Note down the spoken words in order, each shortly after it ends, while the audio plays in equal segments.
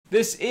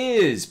This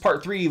is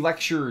part 3,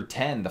 lecture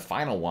 10, the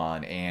final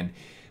one, and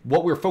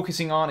what we're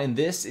focusing on in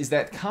this is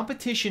that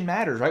competition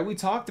matters, right? We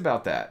talked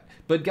about that,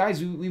 but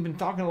guys, we've been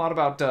talking a lot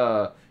about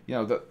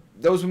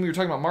those when we were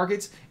talking about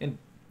markets, and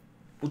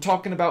we're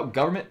talking about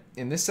government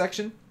in this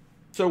section.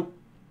 So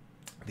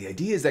the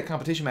idea is that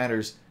competition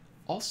matters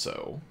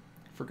also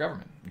for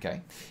government,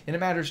 okay? And it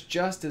matters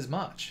just as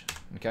much,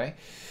 okay?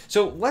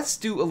 So let's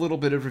do a little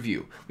bit of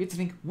review. We have to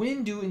think,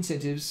 when do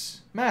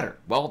incentives matter?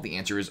 Well, the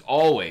answer is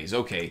always.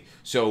 Okay,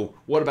 so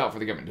what about for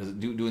the government?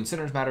 Do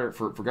incentives matter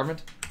for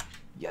government?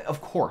 Yeah, of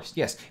course,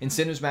 yes.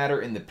 Incentives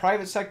matter in the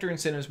private sector,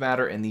 incentives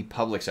matter in the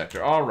public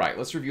sector. All right,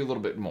 let's review a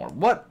little bit more.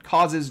 What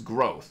causes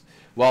growth?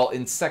 Well,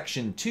 in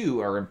section 2,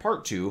 or in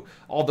part 2,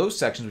 all those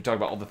sections, we talk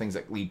about all the things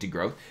that lead to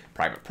growth.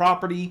 Private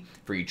property,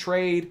 free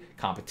trade,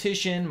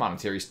 competition,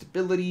 monetary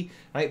stability,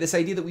 right? This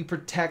idea that we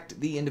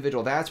protect the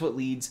individual, that's what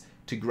leads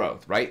to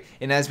growth, right?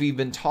 And as we've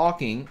been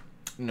talking,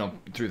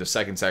 through the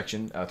second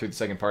section, through the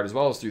second part, as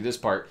well as through this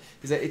part,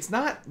 is that it's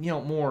not,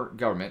 more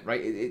government,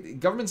 right?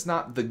 Government's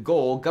not the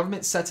goal.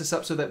 Government sets us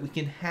up so that we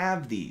can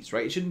have these,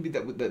 right? It shouldn't be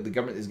that the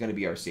government is going to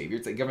be our savior.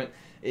 It's that government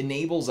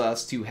enables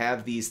us to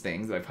have these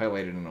things that I've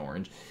highlighted in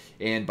orange,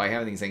 and by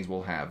having these things,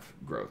 we'll have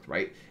growth,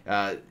 right?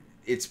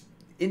 It's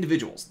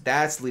individuals.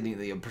 That's leading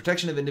the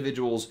protection of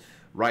individuals'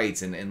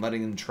 rights and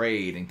letting them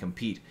trade and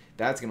compete.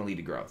 That's going to lead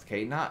to growth,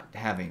 okay? Not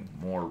having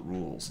more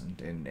rules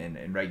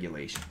and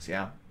regulations,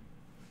 yeah?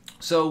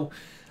 So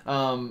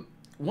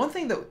one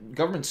thing that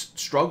governments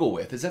struggle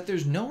with is that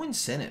there's no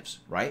incentives,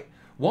 right?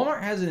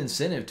 Walmart has an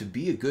incentive to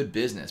be a good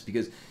business,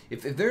 because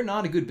if they're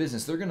not a good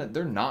business,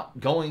 they're not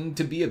going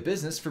to be a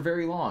business for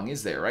very long,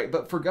 is there, right?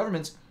 But for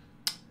governments,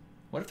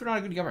 what if they're not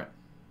a good government?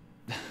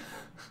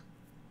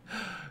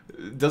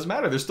 It doesn't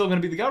matter. They're still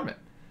going to be the government,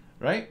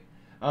 right?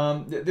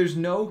 There's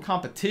no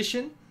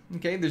competition,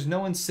 okay? There's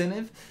no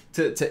incentive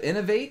to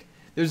innovate.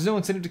 There's no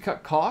incentive to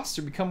cut costs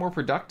or become more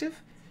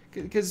productive,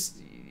 because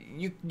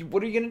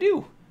what are you going to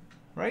do,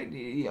 right?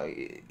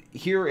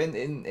 Here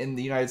in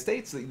the United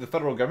States, the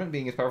federal government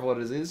being as powerful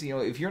as it is,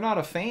 if you're not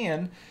a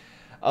fan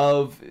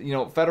of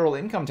federal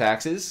income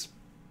taxes,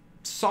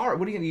 sorry,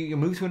 what are you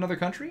move to another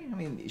country? I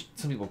mean,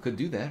 some people could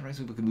do that, right?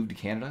 Some people could move to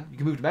Canada. You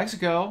can move to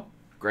Mexico.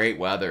 Great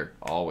weather,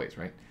 always,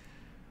 right?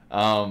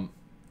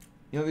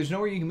 There's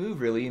nowhere you can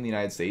move really in the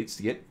United States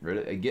to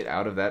get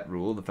out of that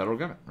rule of the federal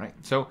government, right?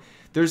 So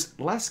there's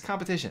less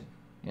competition,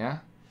 yeah.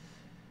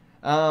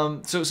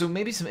 So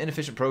maybe some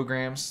inefficient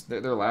programs,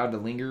 they're allowed to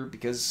linger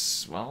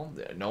because, well,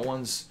 no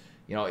one's,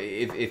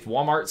 if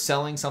Walmart's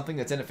selling something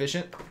that's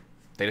inefficient,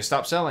 they just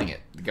stop selling it.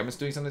 The government's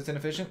doing something that's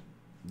inefficient,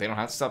 they don't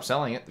have to stop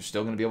selling it. They're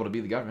still going to be able to be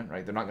the government,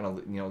 right? They're not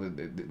going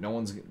to, no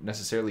one's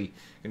necessarily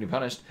going to be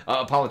punished.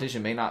 A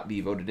politician may not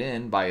be voted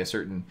in by a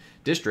certain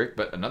district,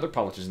 but another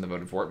politician that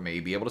voted for it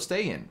may be able to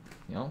stay in,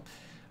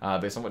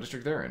 based on what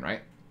district they're in, right?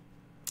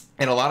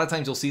 And a lot of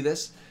times you'll see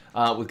this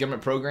with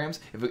government programs.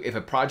 If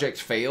a project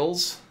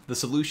fails, the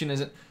solution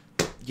isn't,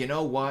 you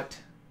know what?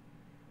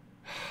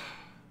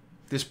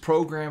 This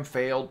program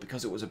failed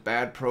because it was a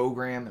bad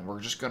program, and we're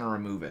just going to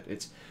remove it.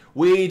 It's,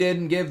 we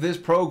didn't give this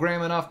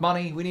program enough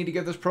money. We need to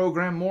give this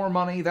program more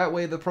money. That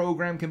way the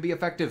program can be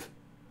effective.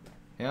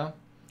 Yeah?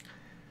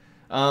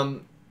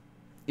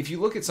 If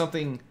you look at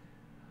something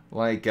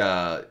like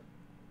a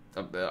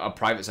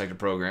private sector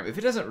program, if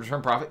it doesn't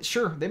return profit,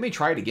 sure, they may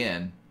try it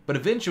again, but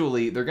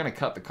eventually they're going to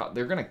cut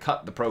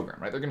the program,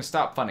 right? They're going to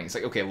stop funding. It's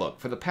like, okay, look,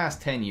 for the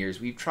past 10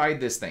 years, we've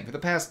tried this thing. For the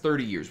past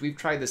 30 years, we've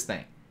tried this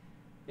thing.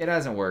 It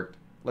hasn't worked.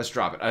 Let's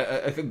drop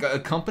it. A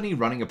company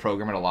running a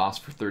program at a loss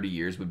for 30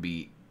 years would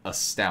be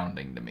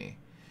astounding to me.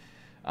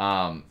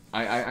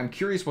 I'm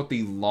curious what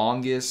the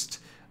longest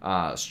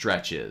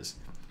stretch is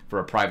for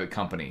a private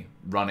company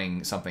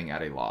running something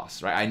at a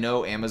loss, right? I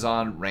know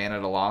Amazon ran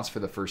at a loss for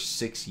the first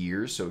 6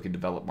 years so it could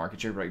develop market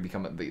share, right?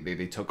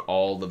 They took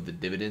all of the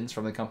dividends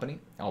from the company,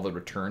 all the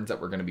returns that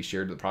were going to be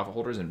shared to the profit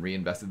holders, and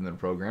reinvested in the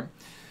program,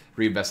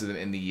 reinvested them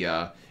in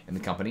the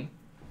company.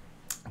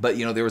 But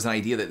there was an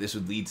idea that this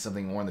would lead to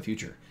something more in the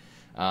future.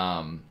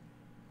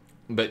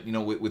 But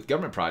with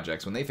government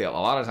projects, when they fail, a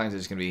lot of times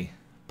it's going to be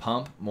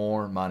pump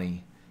more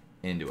money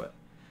into it,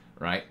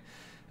 right?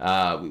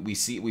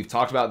 We've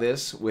talked about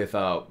this with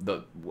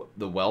the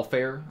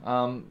welfare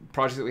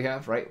projects that we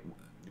have, right?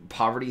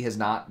 Poverty has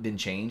not been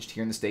changed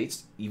here in the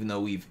States, even though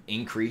we've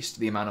increased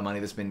the amount of money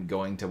that's been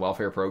going to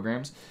welfare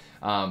programs.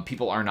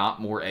 People are not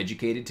more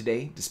educated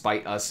today,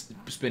 despite us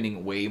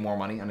spending way more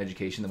money on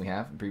education than we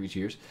have in previous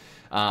years.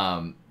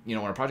 When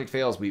a project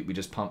fails, we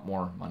just pump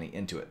more money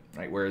into it,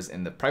 right? Whereas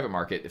in the private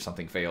market, if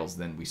something fails,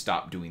 then we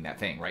stop doing that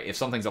thing, right? If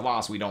something's a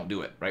loss, we don't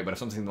do it, right? But if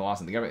something's a loss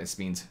in the government, it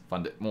means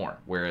fund it more.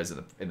 Whereas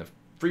in the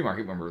free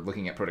market, when we're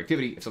looking at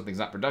productivity, if something's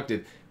not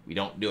productive, we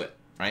don't do it,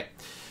 right?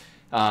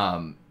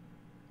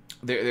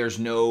 There's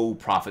no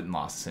profit and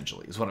loss,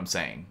 essentially, is what I'm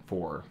saying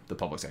for the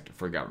public sector,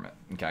 for government,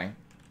 okay?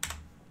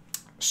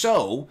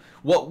 So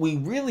what we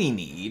really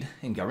need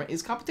in government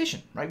is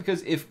competition, right?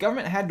 Because if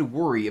government had to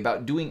worry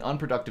about doing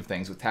unproductive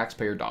things with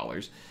taxpayer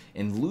dollars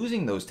and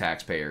losing those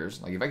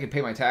taxpayers, like if I could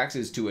pay my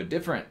taxes to a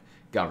different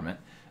government,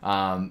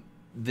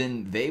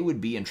 then they would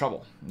be in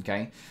trouble,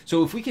 okay?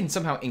 So if we can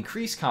somehow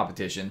increase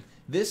competition,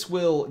 this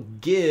will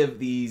give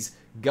these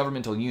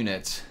governmental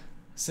units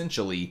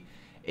essentially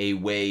a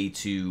way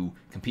to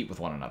compete with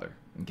one another,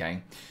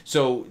 okay?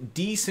 So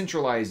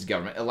decentralized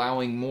government,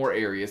 allowing more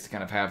areas to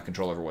kind of have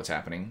control over what's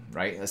happening,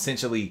 right?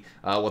 Essentially,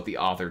 what the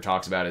author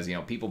talks about is,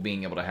 people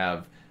being able to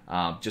have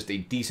just a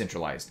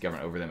decentralized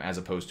government over them as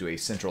opposed to a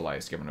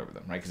centralized government over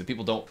them, right? Because if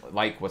people don't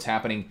like what's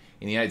happening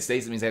in the United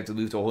States, it means they have to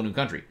move to a whole new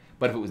country.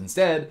 But if it was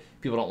instead,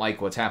 people don't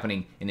like what's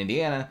happening in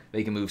Indiana,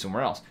 they can move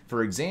somewhere else.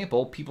 For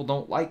example, people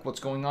don't like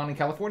what's going on in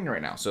California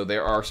right now. So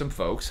there are some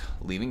folks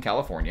leaving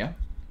California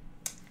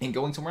and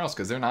going somewhere else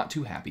because they're not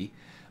too happy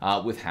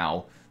with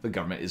how the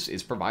government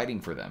is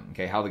providing for them,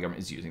 okay? How the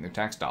government is using their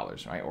tax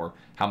dollars, right? Or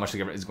how much the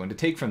government is going to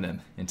take from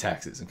them in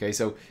taxes, okay?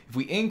 So if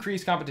we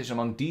increase competition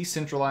among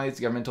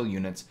decentralized governmental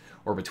units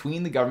or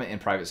between the government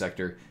and private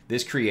sector,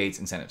 this creates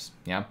incentives,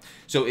 yeah?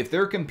 So if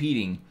they're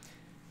competing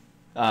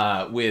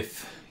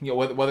with,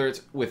 whether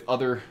it's with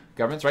other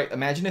governments, right?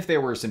 Imagine if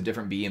there were some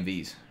different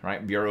BMVs,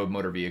 right? Bureau of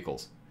Motor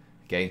Vehicles,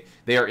 okay?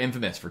 They are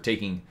infamous for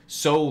taking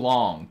so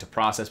long to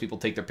process people,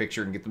 take their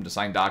picture and get them to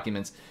sign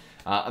documents.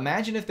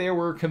 Imagine if there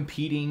were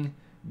competing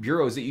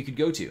bureaus that you could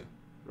go to,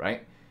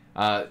 right?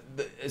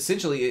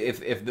 Essentially,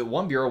 if the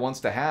one bureau wants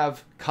to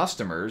have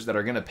customers that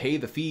are going to pay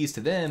the fees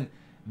to them,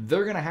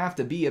 they're going to have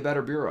to be a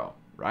better bureau,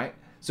 right?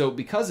 So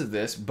because of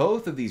this,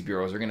 both of these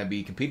bureaus are going to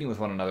be competing with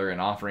one another and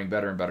offering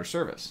better and better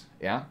service,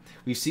 yeah?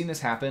 We've seen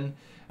this happen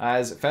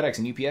as FedEx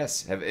and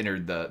UPS have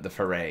entered the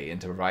foray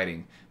into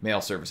providing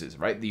mail services,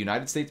 right? The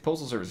United States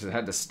Postal Service has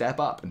had to step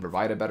up and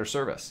provide a better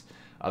service.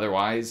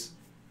 Otherwise,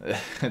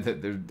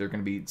 they're going to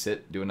be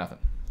doing nothing,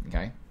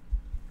 okay?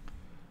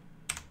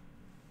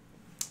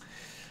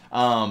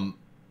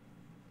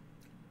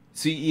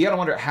 So you gotta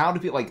wonder, how do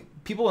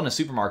people in a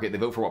supermarket, they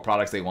vote for what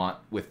products they want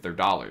with their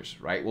dollars,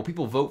 right? Well,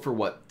 people vote for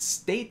what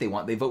state they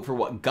want. They vote for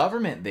what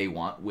government they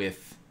want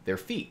with their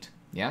feet,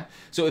 yeah?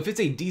 So if it's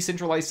a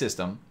decentralized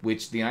system,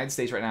 which the United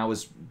States right now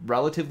is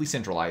relatively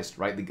centralized,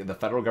 right? The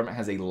federal government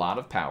has a lot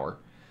of power.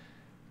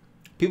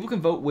 People can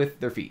vote with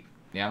their feet,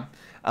 yeah?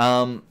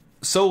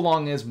 So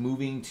long as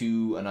moving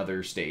to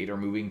another state or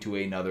moving to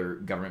another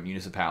government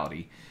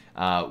municipality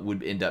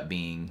would end up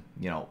being,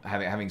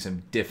 having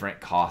some different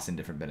costs and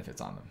different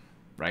benefits on them,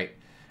 right?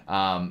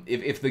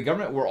 If the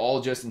government were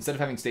all just, instead of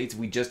having states,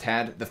 we just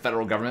had the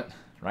federal government,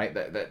 right,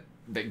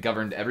 that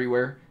governed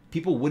everywhere,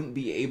 people wouldn't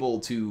be able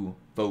to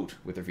vote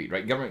with their feet,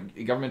 right?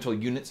 Governmental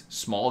units,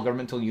 small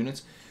governmental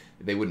units,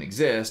 they wouldn't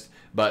exist.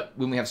 But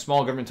when we have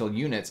small governmental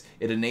units,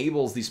 it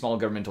enables these small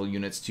governmental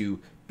units to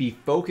be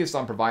focused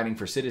on providing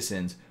for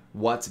citizens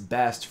what's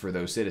best for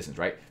those citizens,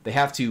 right? They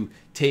have to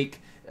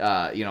take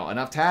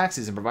enough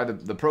taxes and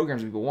provide the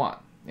programs people want,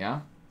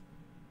 yeah?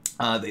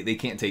 They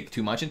can't take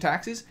too much in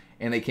taxes,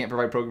 and they can't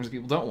provide programs that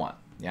people don't want,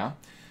 yeah?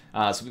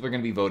 So people are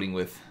going to be voting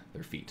with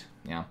their feet,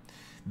 yeah?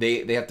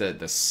 They have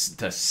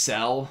to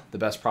sell the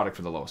best product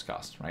for the lowest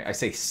cost, right? I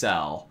say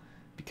sell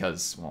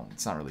because, well,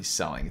 it's not really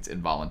selling. It's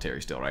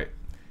involuntary still, right?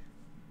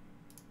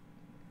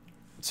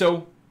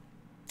 So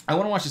I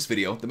want to watch this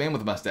video. The man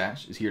with the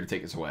mustache is here to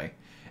take us away.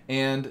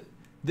 And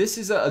this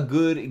is a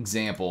good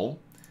example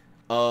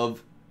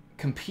of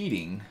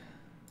competing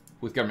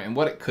with government and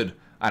what it could,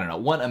 I don't know,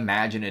 one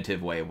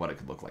imaginative way of what it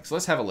could look like. So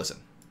let's have a listen.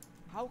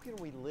 How can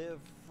we live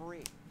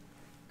free?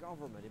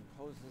 Government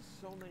imposes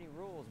so many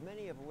rules,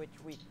 many of which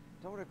we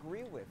don't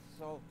agree with.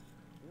 So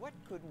what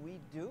could we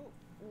do?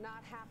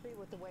 Not happy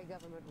with the way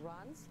government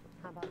runs?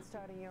 How about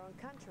starting your own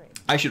country?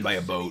 I should buy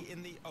a boat.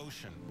 In the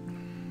ocean.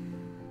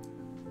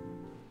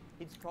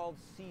 It's called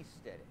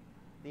seasteading.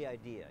 The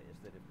idea is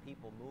that if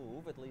people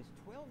move at least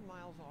 12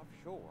 miles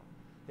offshore,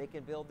 they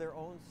can build their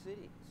own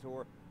cities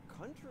or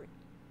country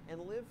and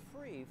live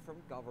free from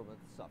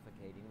government's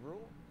suffocating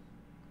rules.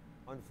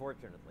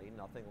 Unfortunately,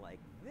 nothing like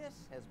this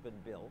has been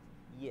built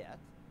yet.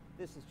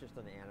 This is just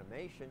an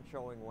animation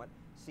showing what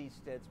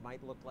seasteads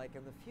might look like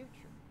in the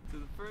future. To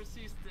the first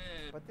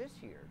seastead. But this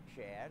year,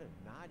 Chad and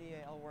Nadia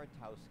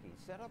Elwartowski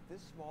set up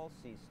this small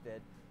seastead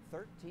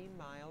 13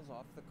 miles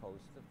off the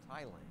coast of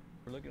Thailand.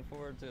 We're looking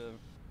forward to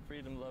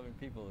freedom-loving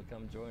people to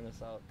come join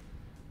us out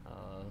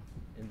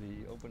in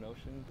the open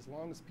ocean. As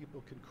long as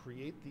people can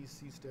create these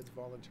seasteads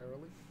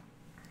voluntarily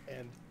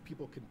and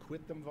people can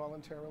quit them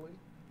voluntarily,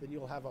 then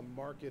you'll have a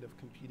market of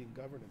competing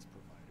governance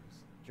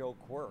providers. Joe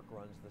Quirk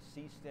runs the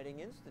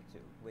Seasteading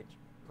Institute, which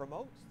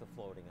promotes the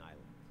floating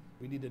island.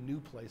 We need a new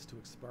place to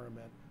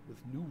experiment with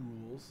new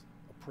rules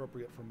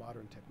appropriate for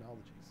modern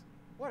technologies.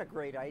 What a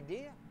great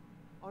idea!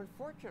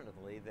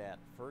 Unfortunately, that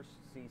first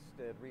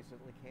seastead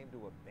recently came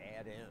to a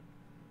bad end.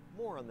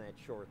 More on that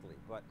shortly,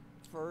 but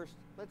first,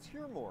 let's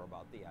hear more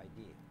about the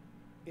idea.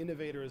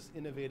 Innovators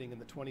innovating in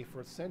the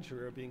 21st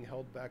century are being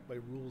held back by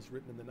rules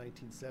written in the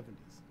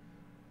 1970s.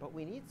 But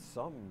we need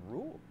some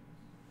rules.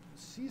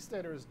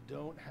 Seasteaders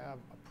don't have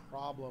a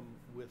problem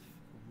with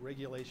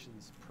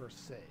regulations per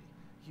se.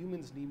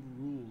 Humans need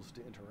rules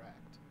to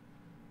interact.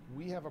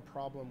 We have a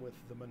problem with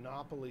the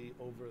monopoly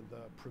over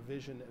the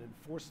provision and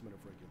enforcement of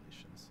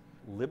regulations.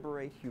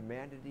 Liberate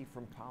humanity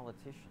from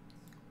politicians.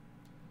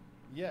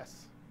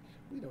 Yes,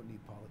 we don't need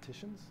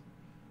politicians.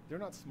 They're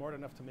not smart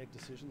enough to make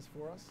decisions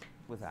for us.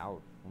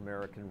 Without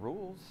American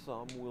rules,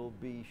 some will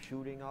be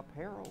shooting up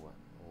heroin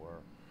or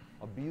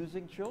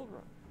abusing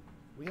children.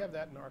 We have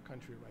that in our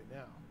country right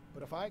now.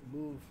 But if I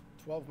move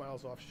 12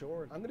 miles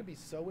offshore, I'm going to be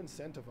so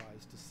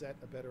incentivized to set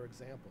a better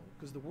example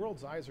because the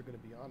world's eyes are going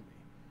to be on me.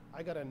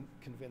 I got to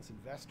convince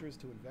investors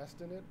to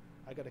invest in it.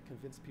 I got to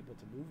convince people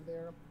to move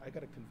there. I got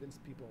to convince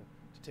people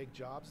to take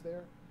jobs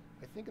there.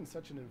 I think in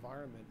such an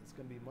environment, it's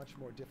going to be much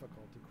more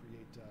difficult to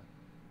create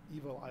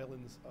evil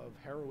islands of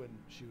heroin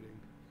shooting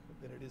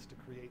than it is to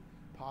create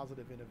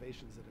positive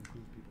innovations that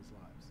improve people's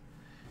lives.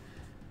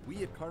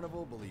 We at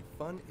Carnival believe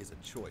fun is a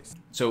choice.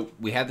 So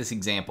we had this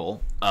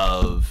example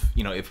of,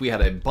 you know, if we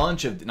had a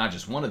bunch of, not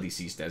just one of these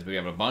seasteads, but we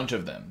have a bunch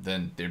of them,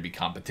 then there'd be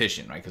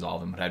competition, right? Because all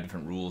of them would have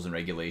different rules and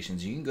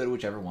regulations. You can go to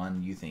whichever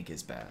one you think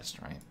is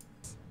best, right?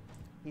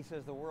 He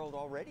says the world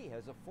already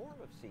has a form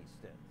of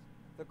seasteads,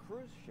 the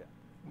cruise ship.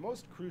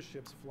 Most cruise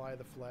ships fly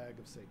the flag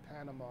of, say,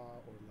 Panama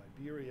or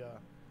Liberia,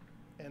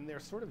 and they're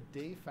sort of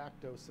de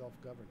facto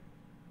self-governing.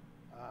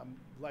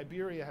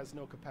 Liberia has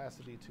no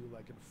capacity to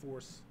like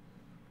enforce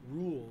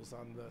rules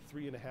on the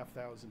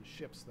 3,500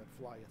 ships that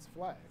fly its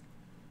flag.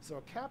 So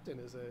a captain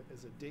is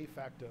a de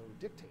facto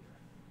dictator.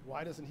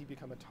 Why doesn't he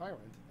become a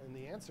tyrant? And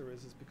the answer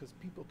is because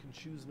people can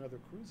choose another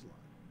cruise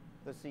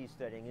line. The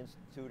Seasteading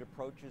Institute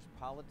approaches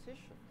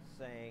politicians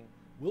saying,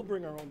 we'll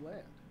bring our own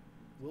land.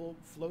 We'll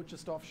float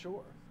just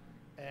offshore.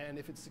 And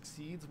if it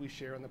succeeds, we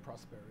share in the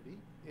prosperity.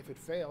 If it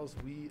fails,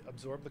 we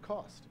absorb the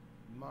cost.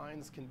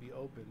 Minds can be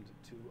opened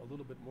to a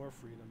little bit more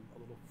freedom a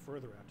little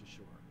further out to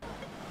shore.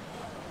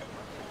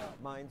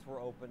 minds were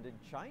opened in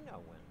China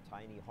when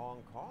tiny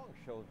Hong Kong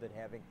showed that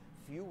having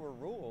fewer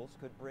rules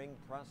could bring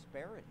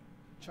prosperity.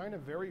 China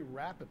very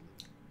rapidly,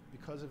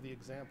 because of the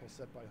example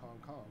set by Hong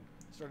Kong,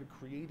 started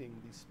creating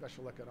these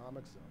special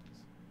economic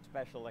zones.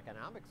 Special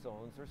economic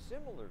zones are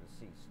similar to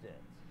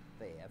seasteads.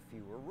 They have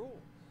fewer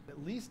rules.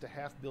 At least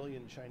 500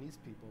 million Chinese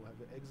people have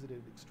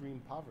exited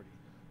extreme poverty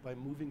by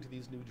moving to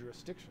these new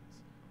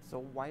jurisdictions.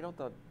 So why don't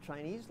the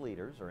Chinese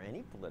leaders, or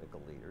any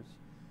political leaders,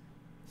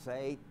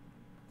 say,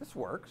 this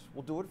works,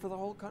 we'll do it for the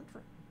whole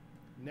country?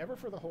 Never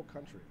for the whole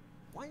country.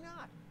 Why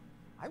not?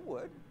 I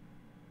would.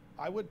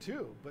 I would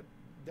too, but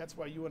that's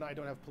why you and I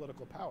don't have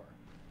political power.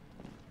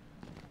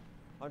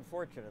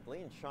 Unfortunately,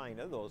 in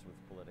China, those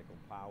with political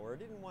power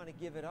didn't want to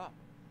give it up.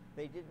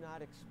 They did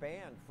not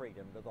expand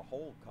freedom to the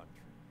whole country.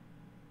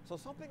 So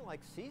something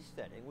like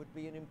seasteading would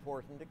be an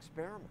important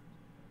experiment.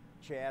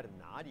 Chad and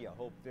Nadia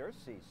hoped their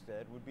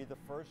seastead would be the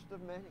first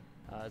of many.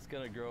 It's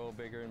going to grow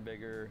bigger and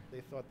bigger.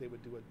 They thought they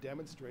would do a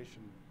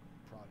demonstration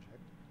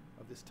project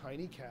of this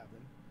tiny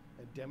cabin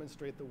and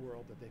demonstrate the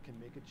world that they can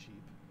make it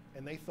cheap.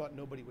 And they thought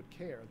nobody would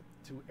care.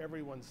 To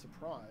everyone's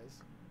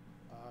surprise,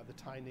 the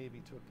Thai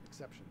Navy took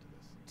exception to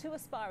this. 2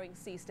 aspiring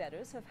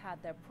seasteaders have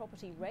had their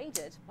property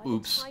raided by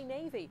Oops. the Thai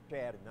Navy.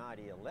 Chad and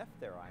Nadia left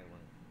their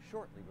island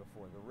shortly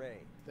before the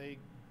raid. They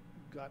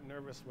got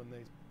nervous when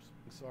they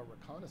saw a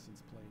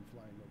reconnaissance plane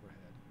flying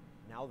overhead.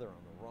 Now they're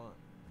on the run.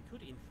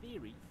 Could, in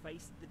theory,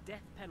 face the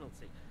death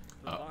penalty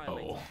for Uh-oh.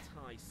 violating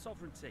Thai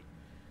sovereignty.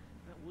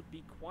 That would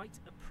be quite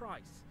a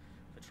price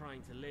for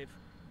trying to live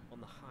on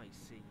the high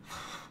seas.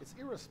 It's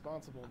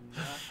irresponsible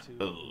not to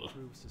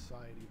improve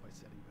society by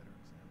setting better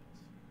examples.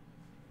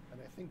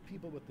 And I think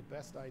people with the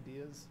best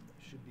ideas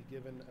should be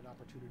given an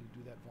opportunity to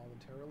do that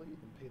voluntarily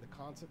and pay the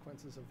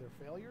consequences of their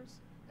failures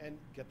and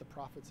get the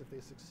profits if they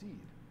succeed.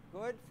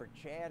 Good for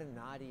Chad and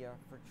Nadia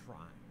for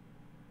trying.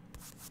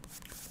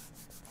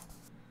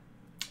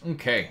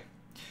 Okay,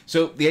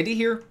 so the idea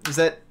here is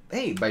that,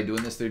 hey, by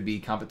doing this, there'd be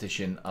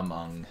competition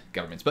among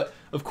governments. But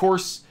of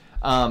course,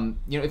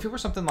 if it were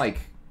something like,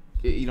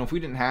 if we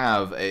didn't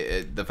have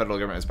the federal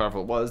government as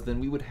powerful as it was, then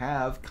we would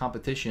have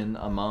competition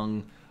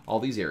among all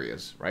these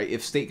areas, right?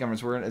 If state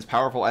governments weren't as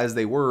powerful as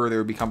they were, there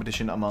would be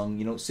competition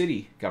among,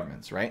 city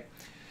governments, right?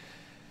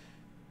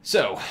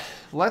 So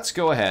let's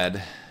go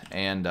ahead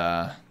and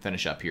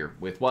finish up here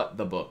with what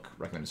the book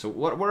recommends. So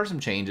what are some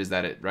changes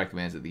that it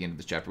recommends at the end of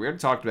this chapter? We already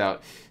talked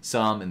about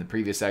some in the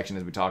previous section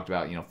as we talked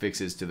about,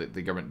 fixes to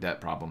the government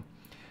debt problem.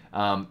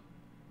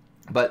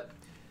 But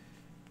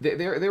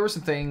there were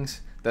some things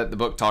that the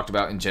book talked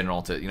about in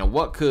general to,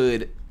 what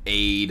could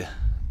aid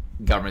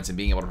governments in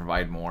being able to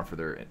provide more for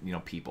their,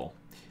 people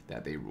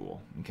that they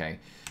rule, okay?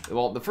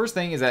 Well, the first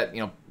thing is that,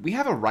 we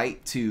have a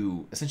right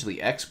to essentially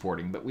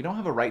exporting, but we don't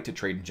have a right to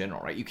trade in general,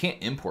 right? You can't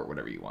import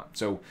whatever you want.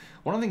 So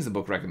one of the things the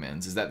book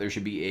recommends is that there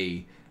should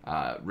be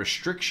a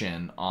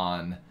restriction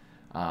on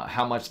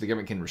how much the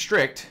government can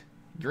restrict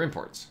your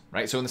imports,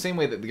 right? So in the same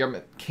way that the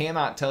government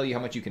cannot tell you how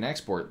much you can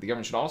export, the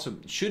government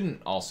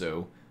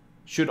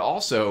should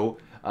also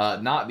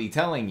not be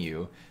telling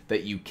you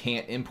that you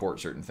can't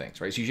import certain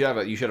things, right? So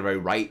you should have a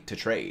right to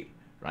trade,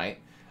 right?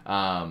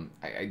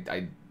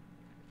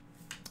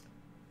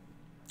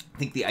 I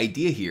think the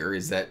idea here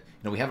is that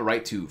we have a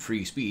right to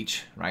free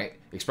speech, right?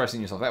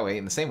 Expressing yourself that way.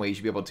 In the same way, you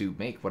should be able to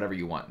make whatever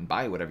you want and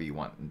buy whatever you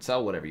want and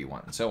sell whatever you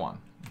want and so on.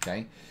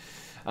 Okay.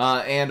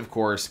 And of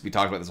course, we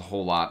talked about this a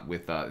whole lot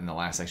with in the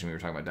last section we were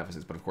talking about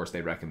deficits, but of course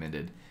they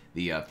recommended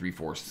the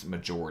 3/4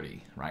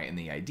 majority, right? And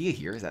the idea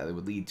here is that it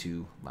would lead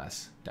to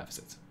less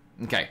deficits.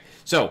 Okay,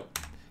 so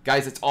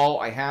guys, that's all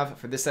I have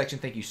for this section.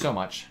 Thank you so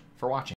much for watching.